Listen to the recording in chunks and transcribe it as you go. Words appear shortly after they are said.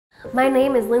My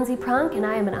name is Lindsay Prunk and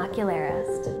I am an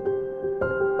ocularist.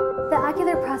 The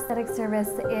ocular prosthetic service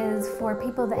is for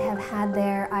people that have had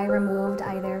their eye removed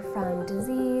either from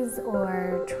disease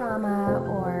or trauma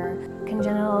or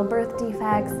congenital birth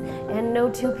defects, and no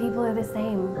two people are the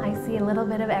same. I see a little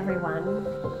bit of everyone.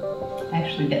 I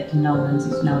actually get to know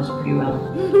Lindsay's nose pretty well.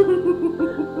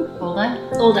 Old eye?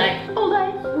 Old eye. Old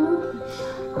eye.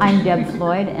 I'm Deb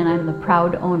Floyd and I'm the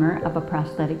proud owner of a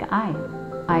prosthetic eye.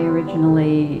 I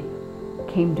originally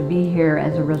came to be here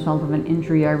as a result of an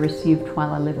injury I received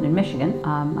while I lived in Michigan.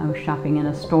 I was shopping in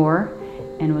a store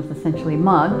and was essentially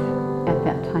mugged. At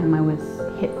that time I was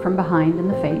hit from behind in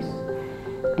the face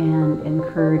and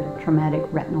incurred traumatic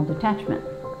retinal detachment.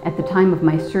 At the time of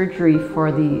my surgery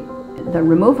for the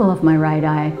removal of my right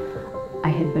eye, I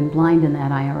had been blind in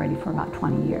that eye already for about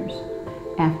 20 years.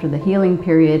 After the healing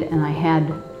period and I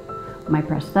had my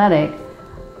prosthetic,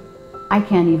 I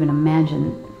can't even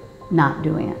imagine not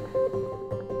doing it.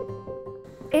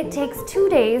 It takes 2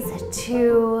 days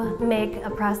to make a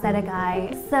prosthetic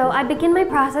eye. So I begin my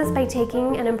process by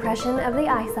taking an impression of the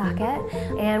eye socket,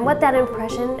 and what that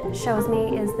impression shows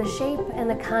me is the shape and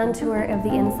the contour of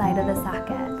the inside of the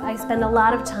socket. I spend a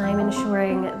lot of time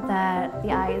ensuring that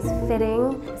the eye is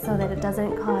fitting so that it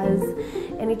doesn't cause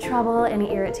any trouble, any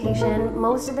irritation.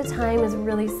 Most of the time is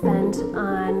really spent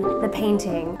on the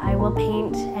painting. I will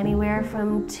paint anywhere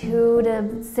from 2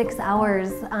 to 6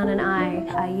 hours on an eye.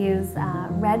 I use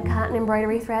red cotton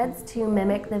embroidery threads to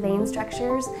mimic the vein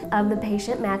structures of the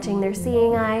patient, matching their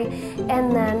seeing eye,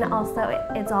 and then also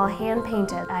it's all hand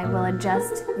painted. I will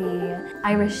adjust the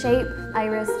iris shape,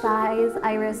 iris size,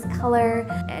 iris color,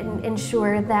 and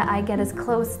ensure that I get as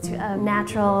close to a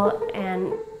natural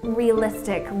and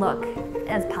realistic look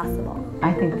as possible.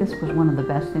 I think this was one of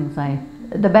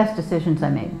the best decisions I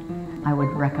made. I would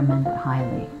recommend it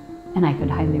highly, and I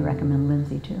could highly recommend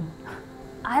Lindsay too.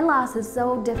 Eye loss is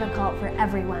so difficult for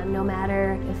everyone, no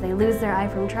matter if they lose their eye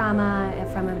from trauma,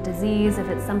 if from a disease, if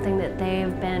it's something that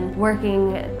they've been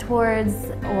working towards,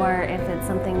 or if it's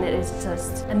something that is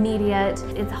just immediate.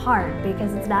 It's hard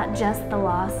because it's not just the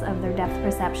loss of their depth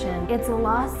perception, it's a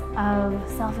loss of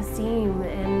self-esteem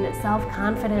and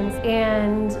self-confidence,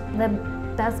 and the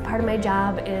best part of my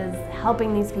job is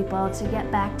helping these people to get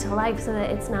back to life so that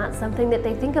it's not something that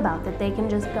they think about, that they can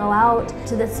just go out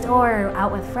to the store,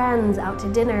 out with friends, out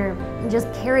to dinner, and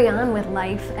just carry on with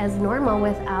life as normal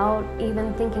without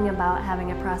even thinking about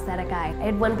having a prosthetic eye. I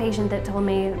had one patient that told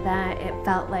me that it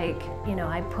felt like,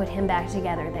 I put him back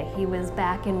together, that he was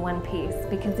back in one piece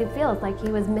because he feels like he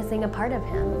was missing a part of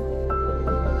him.